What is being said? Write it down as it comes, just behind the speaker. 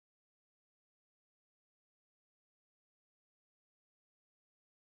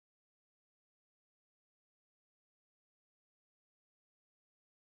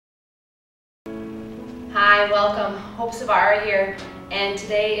Hi, welcome. Hope Zvara here, and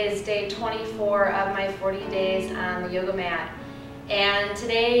today is day 24 of my 40 days on the yoga mat. And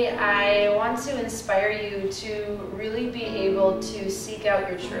today I want to inspire you to really be able to seek out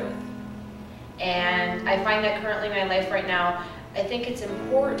your truth. And I find that currently in my life right now, I think it's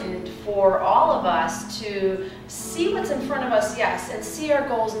important for all of us to see what's in front of us, yes, and see our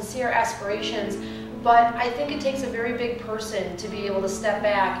goals and see our aspirations, but I think it takes a very big person to be able to step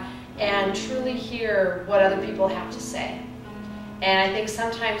back and truly hear what other people have to say. And I think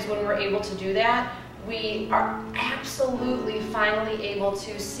sometimes when we're able to do that, we are absolutely finally able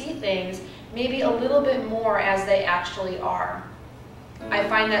to see things maybe a little bit more as they actually are. I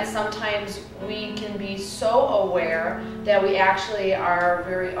find that sometimes we can be so aware that we actually are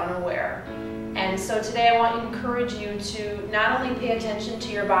very unaware. And so today I want to encourage you to not only pay attention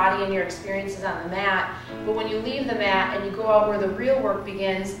to your body and your experiences on the mat, but when you leave the mat and you go out where the real work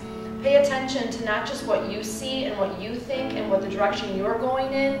begins, pay attention to not just what you see and what you think and what the direction you're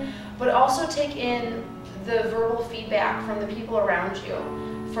going in, but also take in the verbal feedback from the people around you,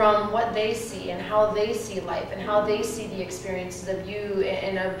 from what they see and how they see life and how they see the experiences of you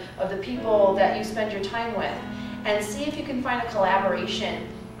and of the people that you spend your time with. And see if you can find a collaboration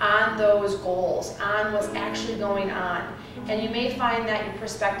on those goals, on what's actually going on. And you may find that your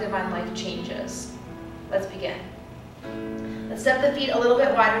perspective on life changes. Let's begin. Let's step the feet a little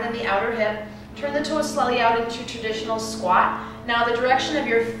bit wider than the outer hip. Turn the toes slightly out into traditional squat. Now the direction of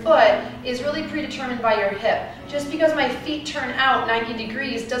your foot is really predetermined by your hip. Just because my feet turn out 90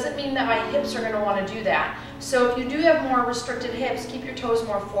 degrees doesn't mean that my hips are going to want to do that. So if you do have more restricted hips, keep your toes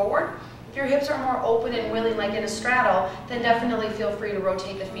more forward. If your hips are more open and willing like in a straddle, then definitely feel free to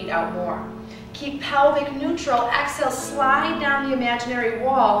rotate the feet out more. Keep pelvic neutral. Exhale, slide down the imaginary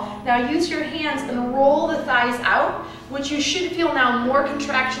wall. Now use your hands and roll the thighs out, which you should feel now more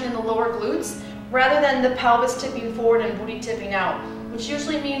contraction in the lower glutes rather than the pelvis tipping forward and booty tipping out, which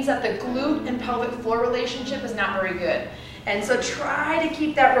usually means that the glute and pelvic floor relationship is not very good. And so try to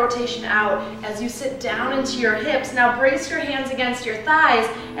keep that rotation out as you sit down into your hips. Now brace your hands against your thighs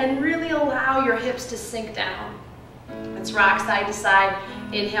and really allow your hips to sink down. Let's rock side to side.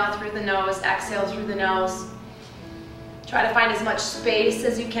 Inhale through the nose, exhale through the nose. Try to find as much space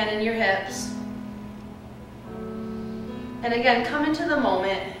as you can in your hips. And again, come into the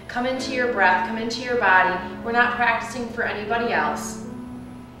moment, come into your breath, come into your body. We're not practicing for anybody else.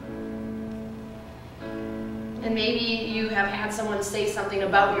 And maybe you have had someone say something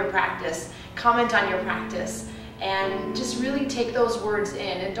about your practice, comment on your practice, and just really take those words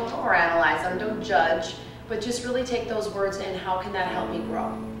in and don't overanalyze them, don't judge, but just really take those words in. How can that help me grow?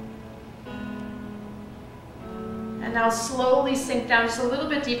 And now slowly sink down just a little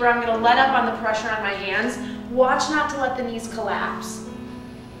bit deeper. I'm going to let up on the pressure on my hands. Watch not to let the knees collapse.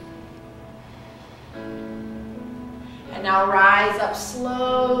 And now rise up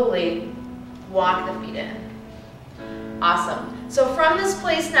slowly. Walk the feet in. Awesome. So from this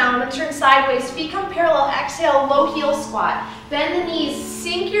place now, I'm going to turn sideways. Feet come parallel. Exhale, low heel squat. Bend the knees.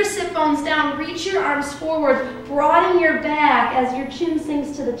 Sink your sit bones down. Reach your arms forward. Broaden your back as your chin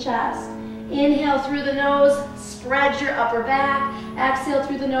sinks to the chest. Inhale through the nose. Spread your upper back. Exhale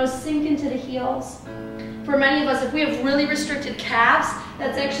through the nose. Sink into the heels. For many of us, if we have really restricted calves,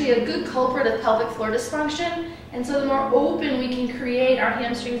 that's actually a good culprit of pelvic floor dysfunction. And so the more open we can create our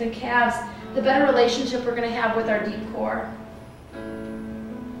hamstrings and calves, the better relationship we're going to have with our deep core.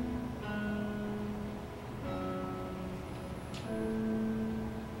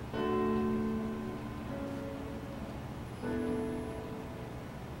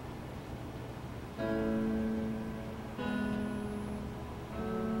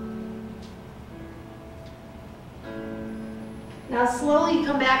 Now slowly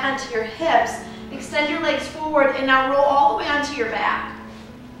come back onto your hips, extend your legs forward, and now roll all the way onto your back.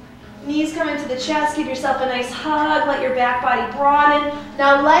 Knees come into the chest, give yourself a nice hug, let your back body broaden.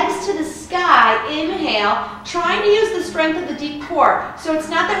 Now legs to the sky, inhale, trying to use the strength of the deep core. So it's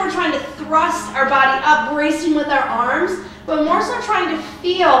not that we're trying to thrust our body up, bracing with our arms, but more so trying to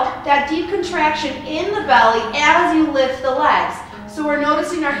feel that deep contraction in the belly as you lift the legs. So we're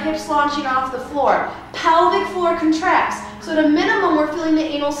noticing our hips launching off the floor. Pelvic floor contracts. So at a minimum, we're feeling the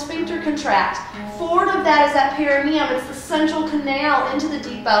anal sphincter contract. Forward of that is that perineum. It's the central canal into the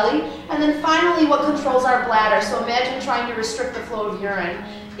deep belly. And then finally, what controls our bladder. So imagine trying to restrict the flow of urine.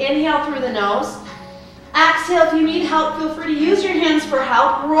 Inhale through the nose. Exhale, if you need help, feel free to use your hands for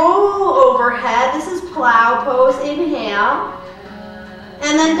help. Roll overhead. This is plow pose. Inhale.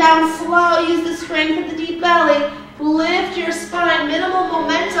 And then down slow. Use the strength of the deep belly. Lift your spine. Minimal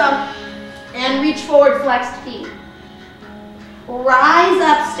momentum. And reach forward, flexed feet. Rise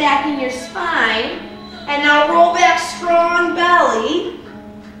up, stacking your spine. And now roll back, strong belly.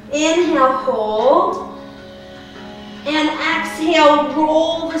 Inhale, hold. And exhale,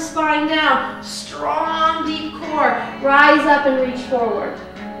 roll the spine down. Strong, deep core. Rise up and reach forward.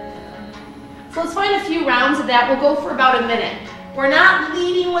 So let's find a few rounds of that. We'll go for about a minute. We're not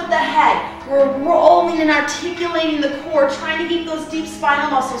leading with the head. We're rolling and articulating the core, trying to keep those deep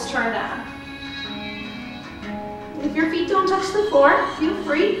spinal muscles turned on. If your feet don't touch the floor, feel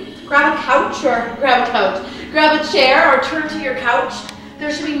free. Grab a chair or turn to your couch.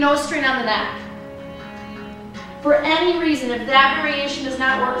 There should be no strain on the neck. For any reason, if that variation does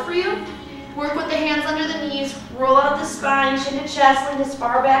not work for you, work with the hands under the knees, roll out the spine, chin to chest, lean as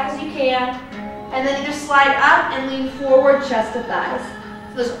far back as you can, and then either slide up and lean forward, chest to thighs.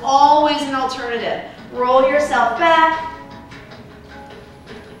 So there's always an alternative. Roll yourself back.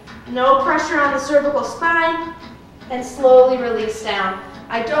 No pressure on the cervical spine, and slowly release down.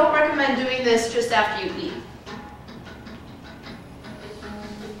 I don't recommend doing this just after you eat.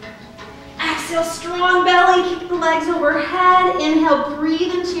 Exhale, strong belly, keep the legs overhead. Inhale,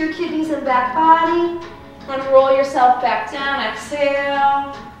 breathe into your kidneys and back body. And roll yourself back down,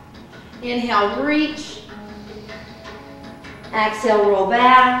 exhale. Inhale, reach. Exhale, roll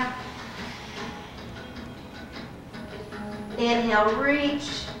back. Inhale,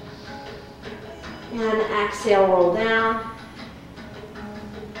 reach. And exhale, roll down.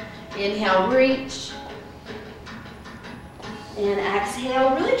 Inhale, reach. And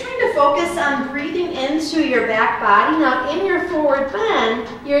exhale, really trying to focus on breathing into your back body. Now in your forward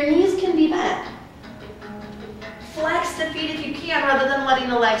bend, your knees can be bent. Flex the feet if you can, rather than letting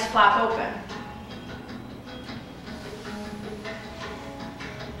the legs flop open.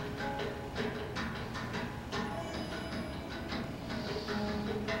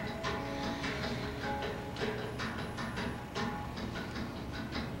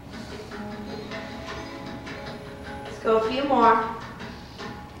 Go a few more.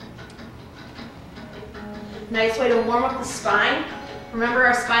 Nice way to warm up the spine. Remember,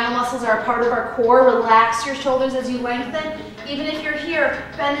 our spinal muscles are a part of our core. Relax your shoulders as you lengthen. Even if you're here,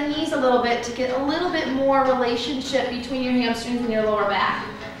 bend the knees a little bit to get a little bit more relationship between your hamstrings and your lower back.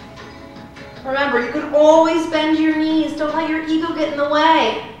 Remember, you can always bend your knees. Don't let your ego get in the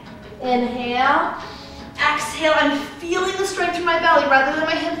way. Inhale. Exhale. I'm feeling the strength through my belly rather than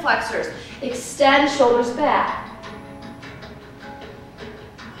my hip flexors. Extend shoulders back.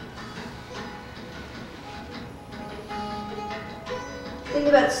 Think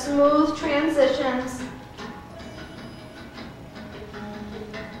about smooth transitions.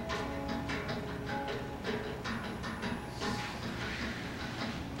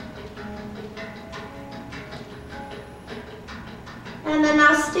 And then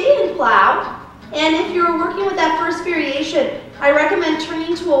now stay in plow. And if you're working with that first variation, I recommend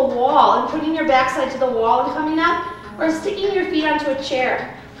turning to a wall and putting your backside to the wall and coming up, or sticking your feet onto a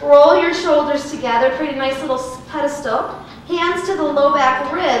chair. Roll your shoulders together, create a nice little pedestal. Hands to the low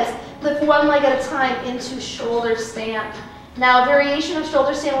back ribs, lift one leg at a time into shoulder stand. Now a variation of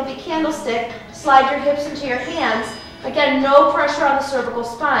shoulder stand would be candlestick. Slide your hips into your hands. Again, no pressure on the cervical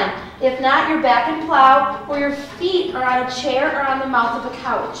spine. If not, you're back in plow, or your feet are on a chair or on the mouth of a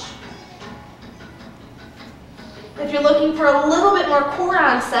couch. If you're looking for a little bit more core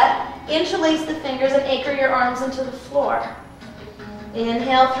onset, interlace the fingers and anchor your arms into the floor.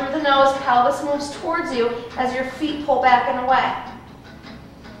 Inhale through the nose, pelvis moves towards you as your feet pull back and away.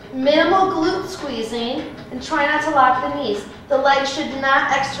 Minimal glute squeezing, and try not to lock the knees. The legs should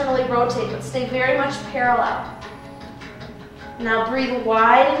not externally rotate, but stay very much parallel. Now breathe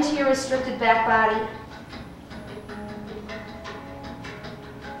wide into your restricted back body.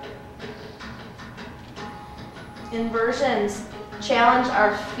 Inversions challenge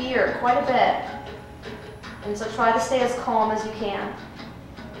our fear quite a bit. And so try to stay as calm as you can.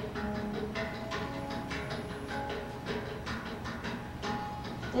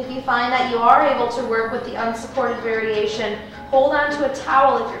 If you find that you are able to work with the unsupported variation, hold on to a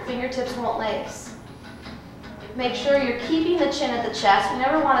towel if your fingertips won't lace. Make sure you're keeping the chin at the chest. We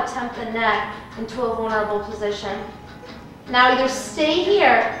never want to tempt the neck into a vulnerable position. Now either stay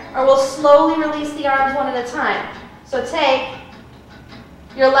here, or we'll slowly release the arms one at a time. So take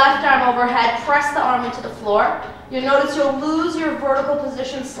your left arm overhead, press the arm into the floor. You'll notice you'll lose your vertical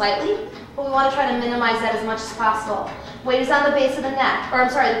position slightly, but we want to try to minimize that as much as possible. Weight is on the base of the neck, or I'm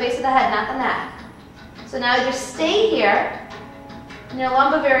sorry, the base of the head, not the neck. So now either stay here in your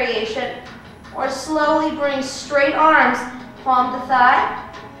lumbar variation, or slowly bring straight arms, palm to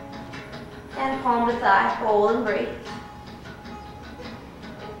thigh, and palm to thigh. Hold and breathe.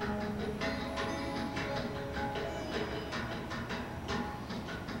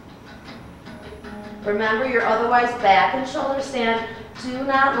 Remember, you're otherwise back and shoulder stand. Do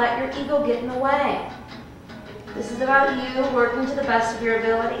not let your ego get in the way. This is about you working to the best of your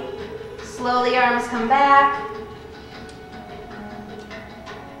ability. Slowly, arms come back.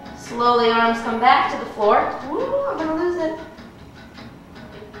 Slowly, arms come back to the floor. Woo, I'm gonna lose it.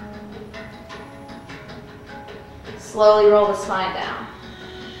 Slowly roll the spine down.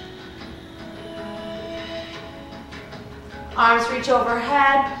 Arms reach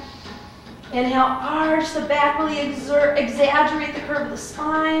overhead. Inhale, arch the back, really exaggerate the curve of the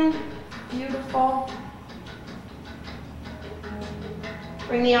spine. Beautiful.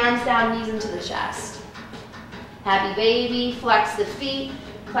 Bring the arms down, knees into the chest. Happy baby, flex the feet,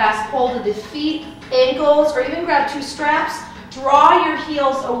 clasp hold of the feet, ankles, or even grab two straps. Draw your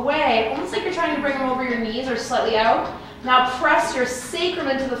heels away, almost like you're trying to bring them over your knees or slightly out. Now press your sacrum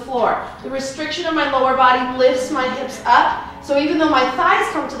into the floor. The restriction of my lower body lifts my hips up. So even though my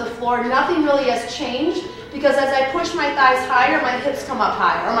thighs come to the floor, nothing really has changed, because as I push my thighs higher, my hips come up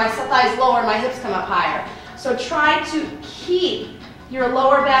higher, or my thighs lower, my hips come up higher. So try to keep your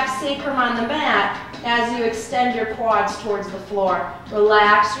lower back sacrum on the mat as you extend your quads towards the floor.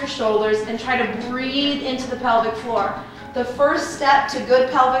 Relax your shoulders and try to breathe into the pelvic floor. The first step to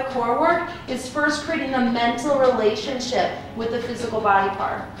good pelvic core work is first creating a mental relationship with the physical body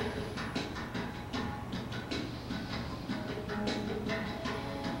part.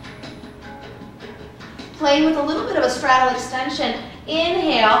 Playing with a little bit of a straddle extension.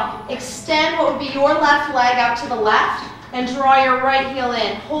 Inhale, extend what would be your left leg out to the left and draw your right heel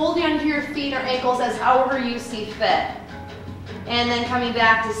in. Hold onto your feet or ankles as however you see fit. And then coming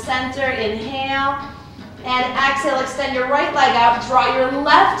back to center, inhale. And exhale, extend your right leg out. Draw your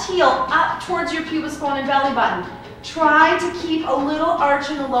left heel up towards your pubis bone and belly button. Try to keep a little arch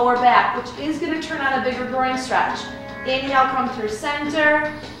in the lower back, which is going to turn on a bigger groin stretch. Inhale, come through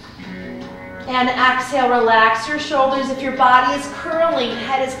center. And exhale, relax your shoulders. If your body is curling,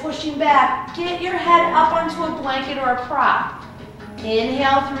 head is pushing back, get your head up onto a blanket or a prop.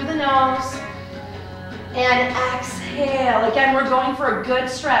 Inhale through the nose. And exhale. Again, we're going for a good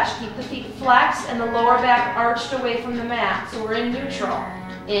stretch. Keep the feet flexed and the lower back arched away from the mat. So we're in neutral.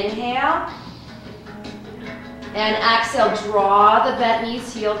 Inhale. And exhale, draw the bent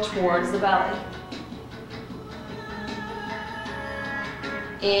knees, heel towards the belly.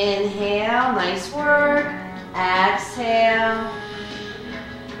 Inhale, nice work. Exhale.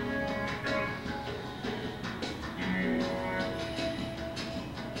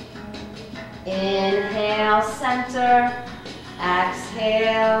 Inhale, center.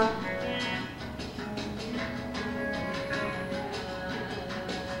 Exhale.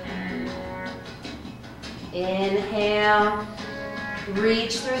 Inhale.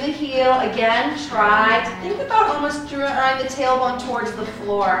 Reach through the heel. Again, try to think about almost drawing the tailbone towards the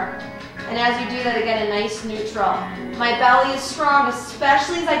floor. And as you do that, again, a nice neutral. My belly is strong,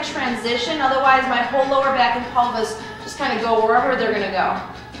 especially as I transition. Otherwise, my whole lower back and pelvis just kind of go wherever they're going to go.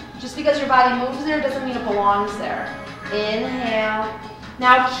 Just because your body moves there doesn't mean it belongs there. Inhale.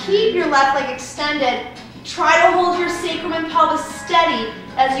 Now keep your left leg extended. Try to hold your sacrum and pelvis steady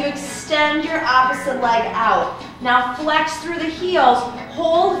as you extend your opposite leg out. Now flex through the heels.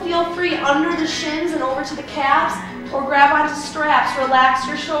 Hold, feel free under the shins and over to the calves, or grab onto straps. Relax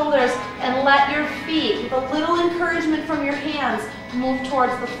your shoulders and let your feet, with a little encouragement from your hands, move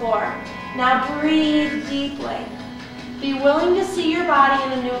towards the floor. Now breathe deeply. Be willing to see your body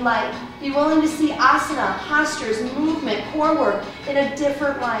in a new light. Be willing to see asana, postures, movement, core work in a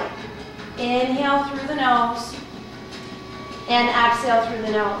different light. Inhale through the nose and exhale through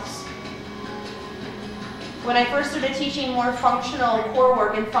the nose. When I first started teaching more functional core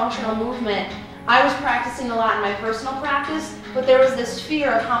work and functional movement, I was practicing a lot in my personal practice, but there was this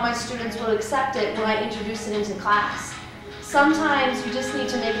fear of how my students would accept it when I introduced it into class. Sometimes you just need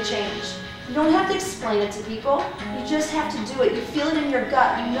to make a change. You don't have to explain it to people. You just have to do it. You feel it in your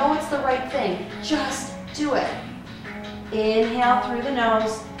gut. You know it's the right thing. Just do it. Inhale through the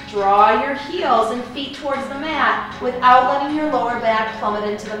nose. Draw your heels and feet towards the mat without letting your lower back plummet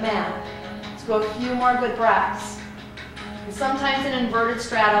into the mat. Let's go a few more good breaths. And sometimes an inverted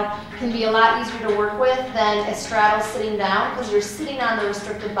straddle can be a lot easier to work with than a straddle sitting down, because you're sitting on the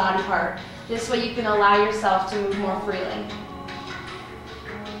restricted body part. This way you can allow yourself to move more freely.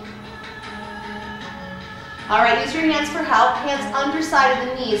 All right, use your hands for help. Hands underside of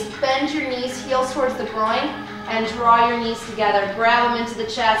the knees. Bend your knees, heels towards the groin, and draw your knees together. Grab them into the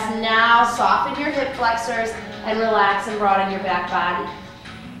chest. Now soften your hip flexors and relax and broaden your back body.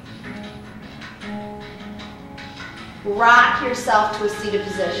 Rock yourself to a seated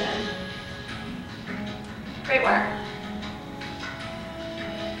position. Great work.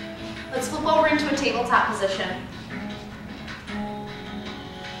 Let's flip over into a tabletop position.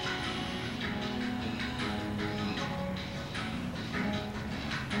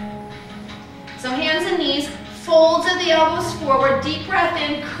 So hands and knees, folds of the elbows forward, deep breath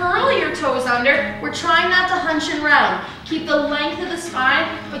in, curl your toes under. We're trying not to hunch and round. Keep the length of the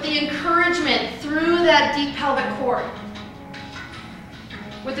spine, but the encouragement through that deep pelvic core.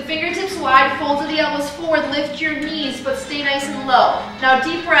 With the fingertips wide, folds of the elbows forward, lift your knees, but stay nice and low. Now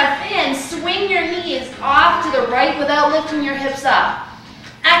deep breath in, swing your knees off to the right without lifting your hips up.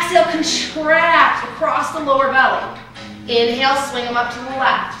 Exhale, contract across the lower belly. Inhale, swing them up to the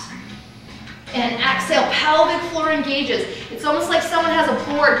left. And exhale, pelvic floor engages. It's almost like someone has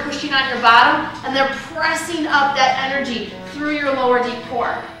a board pushing on your bottom and they're pressing up that energy through your lower deep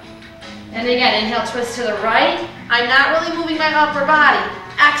core. And again, inhale, twist to the right. I'm not really moving my upper body.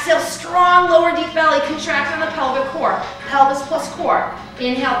 Exhale, strong lower deep belly, contract on the pelvic core. Pelvis plus core.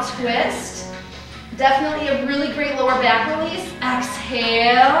 Inhale, twist. Definitely a really great lower back release.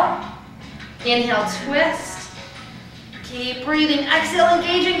 Exhale. Inhale, twist. Keep breathing. Exhale,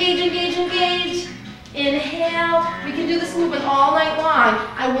 engage, engage, engage, engage. Inhale. We can do this movement all night long.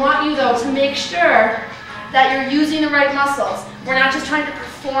 I want you, though, to make sure that you're using the right muscles. We're not just trying to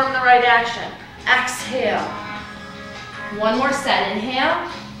perform the right action. Exhale. One more set. Inhale.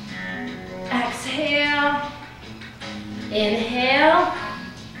 Exhale. Inhale.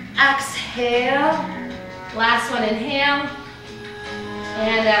 Exhale. Last one. Inhale.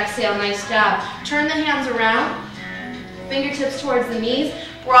 And exhale. Nice job. Turn the hands around. Fingertips towards the knees,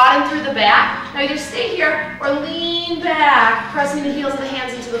 broaden through the back. Now either stay here or lean back, pressing the heels of the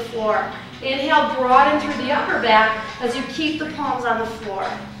hands into the floor. Inhale, broaden through the upper back as you keep the palms on the floor.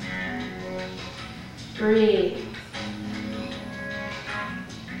 Breathe.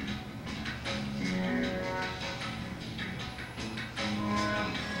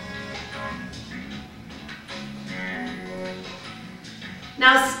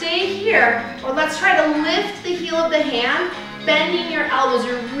 Now stay here, or let's try to lift the heel of the hand, bending your elbows.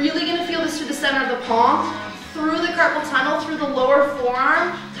 You're really going to feel this through the center of the palm, through the carpal tunnel, through the lower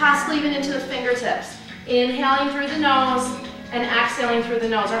forearm, possibly even into the fingertips. Inhaling through the nose and exhaling through the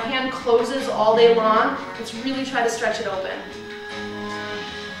nose. Our hand closes all day long. Let's really try to stretch it open.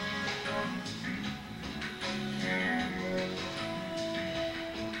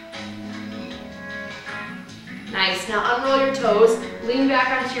 Nice. Now unroll your toes, lean back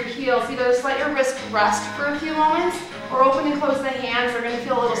onto your heels. Either just let your wrist rest for a few moments or open and close the hands. They're going to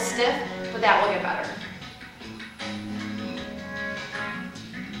feel a little stiff, but that will get better.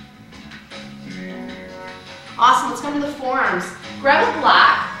 Awesome. Let's come to the forearms. Grab a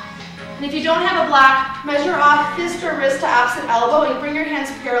block. And if you don't have a block, measure off fist or wrist to opposite elbow and bring your hands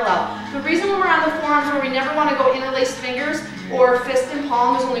parallel. The reason when we're on the forearms where we never want to go interlaced fingers or fist and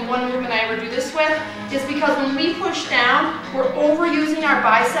palm, there's only one movement I ever do this with, is because when we push down, we're overusing our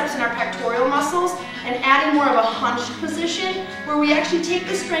biceps and our pectoral muscles and adding more of a hunched position where we actually take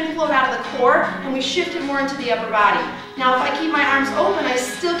the strength load out of the core and we shift it more into the upper body. Now if I keep my arms open, I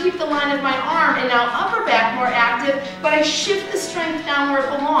still keep the line of my arm and now upper back more active, but I shift the strength down where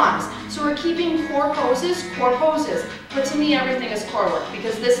it belongs. So we're keeping core poses. But to me, everything is core work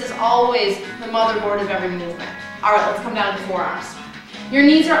because this is always the motherboard of every movement. All right, let's come down to forearms. Your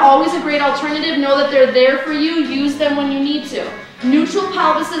knees are always a great alternative. Know that they're there for you. Use them when you need to. Neutral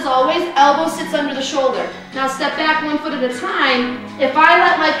pelvis as always. Elbow sits under the shoulder. Now step back 1 foot at a time. If I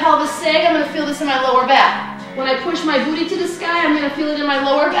let my pelvis sag, I'm going to feel this in my lower back. When I push my booty to the sky, I'm going to feel it in my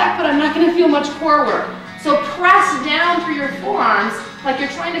lower back, but I'm not going to feel much core work. So press down through your forearms like you're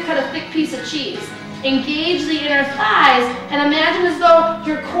trying to cut a thick piece of cheese. Engage the inner thighs and imagine as though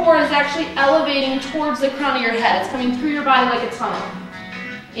your core is actually elevating towards the crown of your head. It's coming through your body like a tunnel.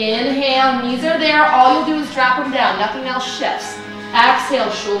 Inhale, knees are there. All you'll do is drop them down. Nothing else shifts.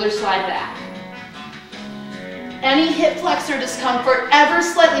 Exhale, shoulders slide back. Any hip flexor discomfort, ever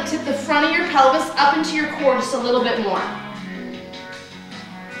slightly tip the front of your pelvis up into your core just a little bit more.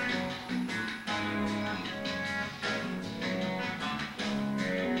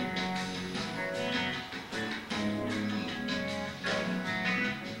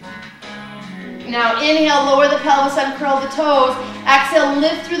 Now inhale, lower the pelvis, uncurl the toes. Exhale,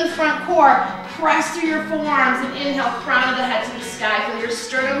 lift through the front core. Press through your forearms and inhale, crown of the head to the sky. Feel your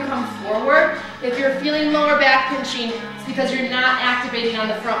sternum come forward. If you're feeling lower back pinching, it's because you're not activating on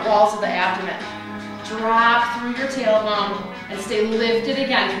the front walls of the abdomen. Drop through your tailbone and stay lifted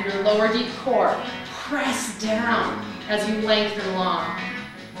again through your lower deep core. Press down as you lengthen long.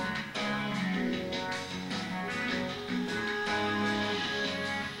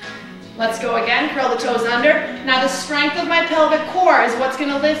 Let's go again, curl the toes under. Now the strength of my pelvic core is what's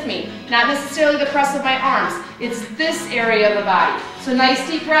gonna lift me, not necessarily the press of my arms. It's this area of the body. So nice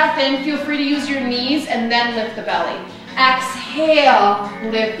deep breath in, feel free to use your knees and then lift the belly. Exhale,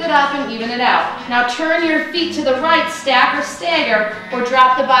 lift it up and even it out. Now turn your feet to the right, stack or stagger, or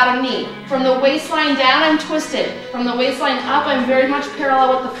drop the bottom knee. From the waistline down, I'm twisted. From the waistline up, I'm very much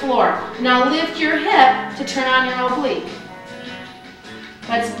parallel with the floor. Now lift your hip to turn on your oblique.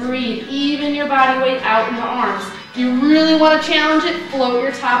 Let's breathe. Even your body weight out in the arms. If you really want to challenge it, float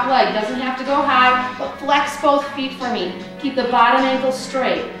your top leg. Doesn't have to go high, but flex both feet for me. Keep the bottom ankle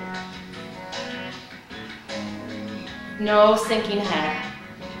straight. No sinking head.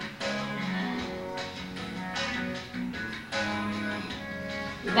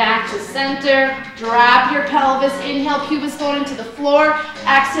 Back to center. Drop your pelvis. Inhale, pubis bone into the floor.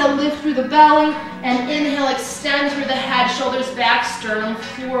 Exhale, lift through the belly. And inhale, extend through the head, shoulders back, sternum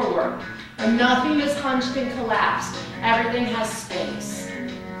forward. And nothing is hunched and collapsed. Everything has space.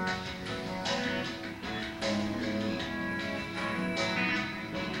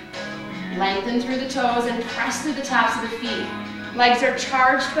 Lengthen through the toes and press through the tops of the feet. Legs are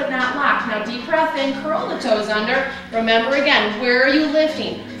charged but not locked. Now deep breath in, curl the toes under. Remember again, where are you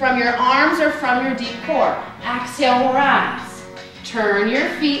lifting? From your arms or from your deep core? Exhale, rise. Turn your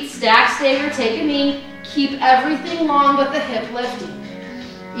feet, stack, stagger, take a knee. Keep everything long but the hip lifting.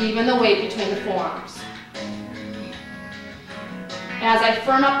 Even the weight between the forearms. As I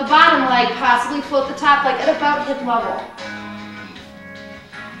firm up the bottom leg, possibly float the top leg at about hip level.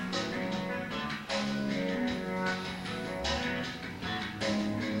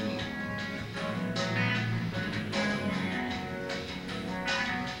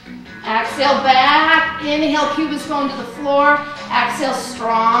 Exhale back, inhale pubis bone to the floor, exhale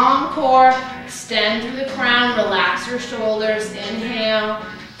strong core, extend through the crown, relax your shoulders, inhale,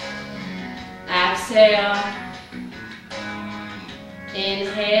 exhale,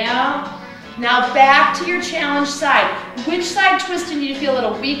 inhale. Now back to your challenge side. Which side twist do you need to feel a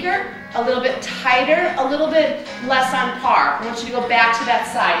little weaker, a little bit tighter, a little bit less on par? I want you to go back to that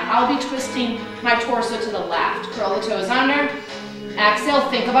side. I'll be twisting my torso to the left. Curl the toes under. Exhale,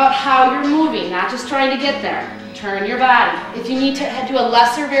 think about how you're moving, not just trying to get there. Turn your body. If you need to do a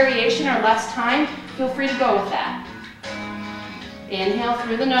lesser variation or less time, feel free to go with that. Inhale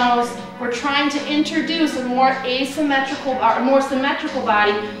through the nose. We're trying to introduce a more asymmetrical or more symmetrical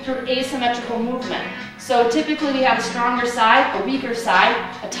body through asymmetrical movement. So typically we have a stronger side, a weaker side,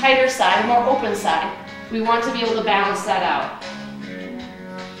 a tighter side, a more open side. We want to be able to balance that out.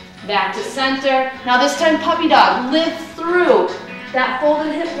 Back to center. Now this time puppy dog. Lift through that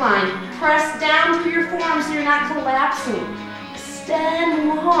folded hip line. Press down through your forearms so you're not collapsing. Extend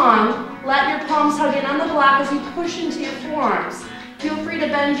long. Let your palms hug in on the block as you push into your forearms. Feel free to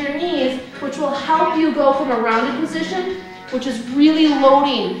bend your knees, which will help you go from a rounded position, which is really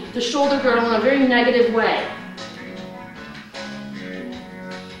loading the shoulder girdle in a very negative way.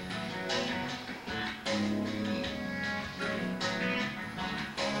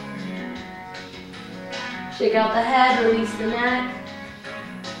 Shake out the head, release the neck.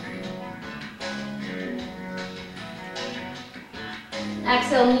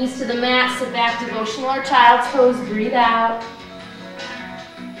 Exhale, knees to the mat, sit back, devotional or child's pose, breathe out.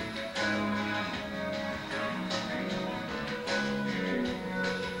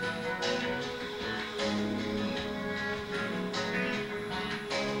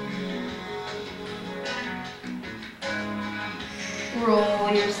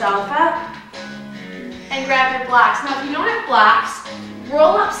 Roll yourself up and grab your blocks. Now if you don't have blocks,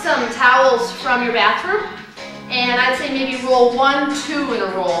 roll up some towels from your bathroom. And I'd say maybe roll 1, 2 in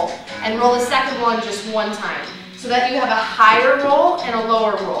a roll, and roll the second one just one time, so that you have a higher roll and a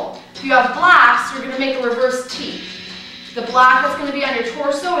lower roll. If you have blocks, you're going to make a reverse T. The block that's going to be on your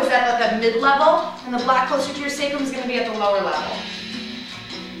torso is at the mid-level, and the block closer to your sacrum is going to be at the lower level.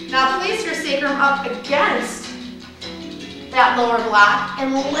 Now place your sacrum up against that lower block,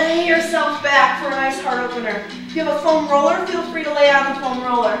 and lay yourself back for a nice heart opener. If you have a foam roller, feel free to lay on the foam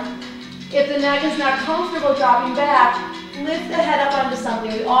roller. If the neck is not comfortable dropping back, lift the head up onto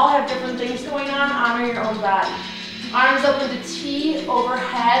something. We all have different things going on. Honor your own body. Arms open to T,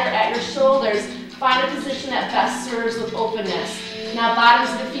 overhead, or at your shoulders. Find a position that best serves with openness. Now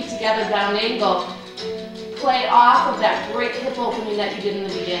bottoms of the feet together, down angle. Play off of that great hip opening that you did in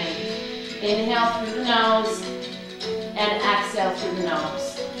the beginning. Inhale through the nose, and exhale through the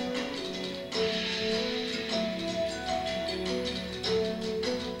nose.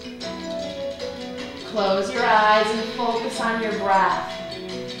 Close your eyes and focus on your breath.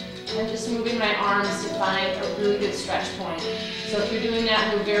 I'm just moving my arms to find a really good stretch point. So if you're doing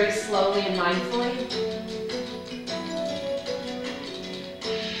that, move very slowly and mindfully.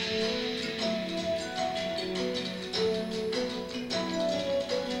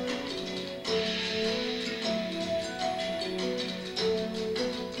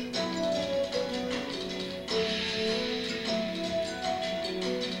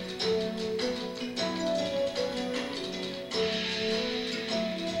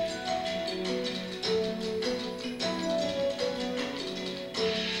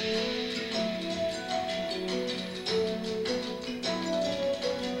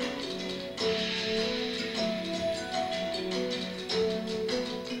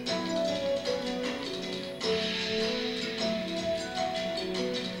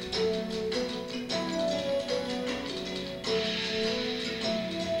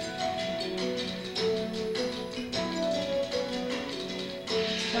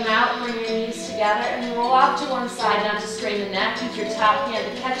 Come out, bring your knees together, and roll off to one side, not to strain the neck. Use your top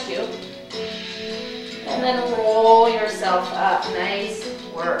hand to catch you. And then roll yourself up. Nice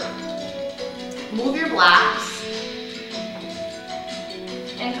work. Move your blocks.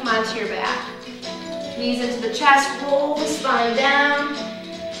 And come onto your back. Knees into the chest, roll the spine down.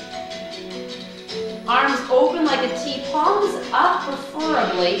 Arms open like a T, palms up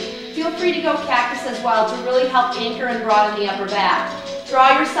preferably. Feel free to go cactus as well to really help anchor and broaden the upper back.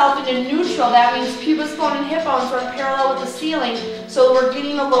 Draw yourself into neutral. That means pubis bone and hip bones run parallel with the ceiling, so we're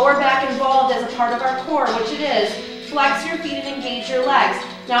getting the lower back involved as a part of our core, which it is. Flex your feet and engage your legs.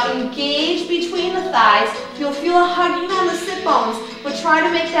 Now engage between the thighs. You'll feel a hugging on the sit bones, but try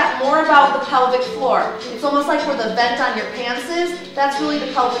to make that more about the pelvic floor. It's almost like where the vent on your pants is. That's really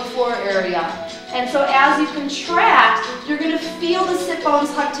the pelvic floor area. And so as you contract, you're going to feel the sit bones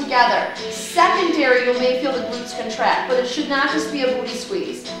hug together. Secondary, you may feel the glutes contract, but it should not just be a booty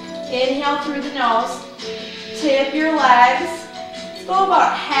squeeze. Inhale through the nose. Tip your legs. Let's go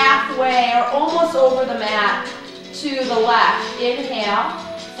about halfway or almost over the mat to the left. Inhale.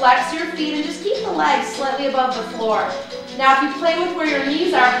 Flex your feet and just keep the legs slightly above the floor. Now if you play with where your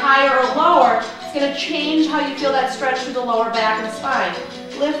knees are, higher or lower, it's going to change how you feel that stretch through the lower back and spine.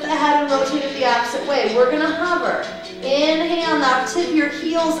 Lift the head and rotate it the opposite way. We're going to hover. Inhale, now tip your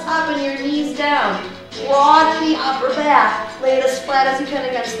heels up and your knees down. Broaden the upper back. Lay it as flat as you can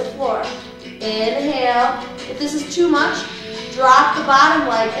against the floor. Inhale. If this is too much, drop the bottom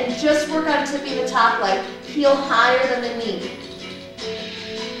leg and just work on tipping the top leg. Heel higher than the knee.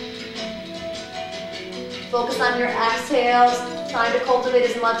 Focus on your exhales, trying to cultivate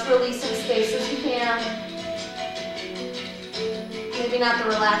as much releasing space as you can. Maybe not the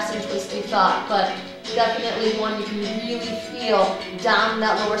relaxing twist you thought, but definitely one you can really feel down in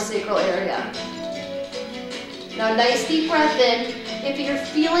that lower sacral area. Now nice deep breath in. If you're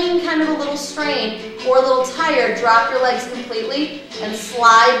feeling kind of a little strained or a little tired, drop your legs completely and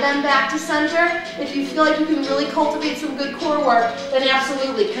slide them back to center. If you feel like you can really cultivate some good core work, then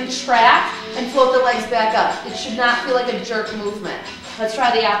absolutely contract and float the legs back up. It should not feel like a jerk movement. Let's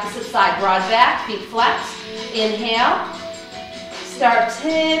try the opposite side. Broad back, feet flexed. Inhale. Start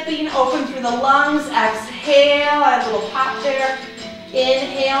tipping, open through the lungs. Exhale, a little pop there.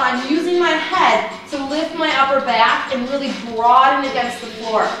 Inhale, I'm using my head to lift my upper back and really broaden against the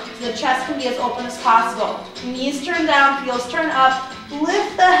floor. So the chest can be as open as possible. Knees turn down, heels turn up.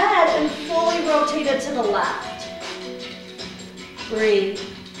 Lift the head and fully rotate it to the left. Breathe.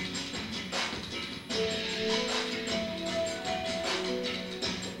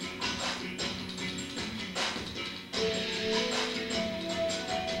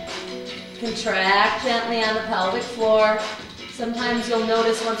 Contract gently on the pelvic floor. Sometimes you'll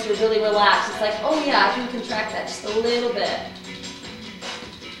notice once you're really relaxed, it's like, oh yeah, I can contract that just a little bit.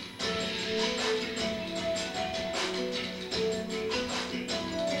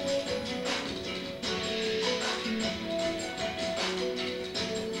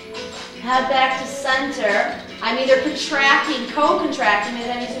 Head back to center. I'm either contracting, co-contracting, as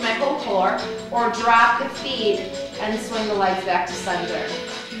I'm using my whole core, or drop the feet and swing the legs back to center.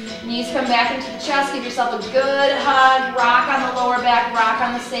 Knees come back into the chest, give yourself a good hug, rock on the lower back, rock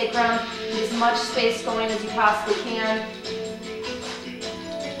on the sacrum, get as much space going as you possibly can.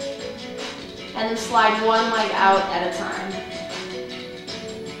 And then slide one leg out at a time.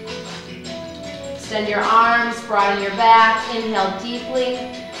 Extend your arms, broaden your back, inhale deeply,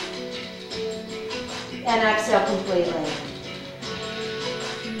 and exhale completely.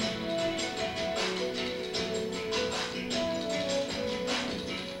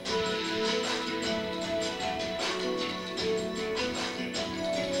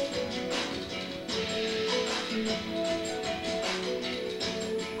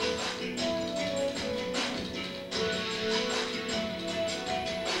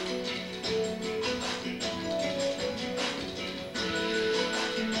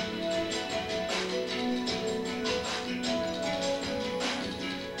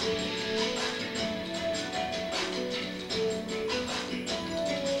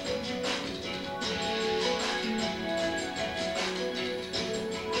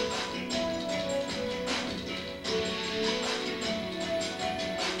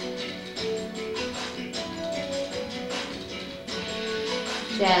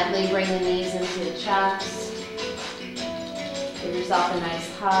 Gently bring the knees into the chest. Give yourself a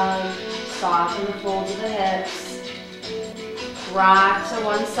nice hug. Soften the folds of the hips. Rock to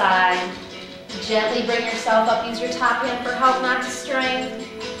one side. Gently bring yourself up. Use your top hand for help, not to strength.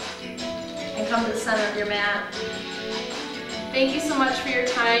 And come to the center of your mat. Thank you so much for your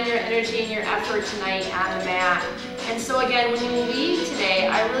time, your energy, and your effort tonight on the mat. And so again, when you leave today,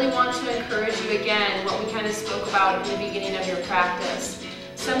 I really want to encourage you again, what we kind of spoke about in the beginning of your practice.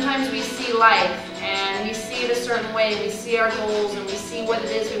 Sometimes we see life and we see it a certain way, we see our goals and we see what it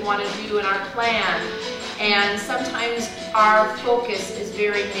is we want to do in our plan. And sometimes our focus is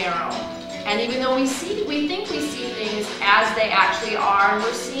very narrow. And even though we think we see things as they actually are and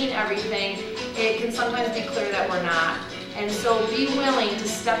we're seeing everything, it can sometimes be clear that we're not. And so be willing to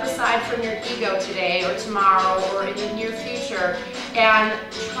step aside from your ego today or tomorrow or in the near future and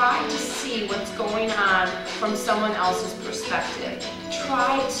try to see what's going on from someone else's perspective.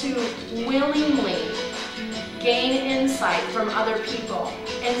 Try to willingly gain insight from other people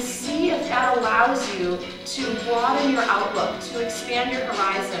and see if that allows you to broaden your outlook, to expand your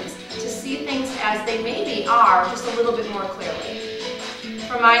horizons, to see things as they maybe are, just a little bit more clearly.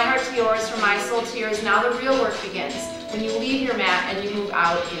 From my heart to yours, from my soul to yours, now the real work begins when you leave your mat and you move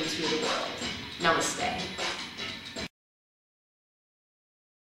out into the world. Namaste.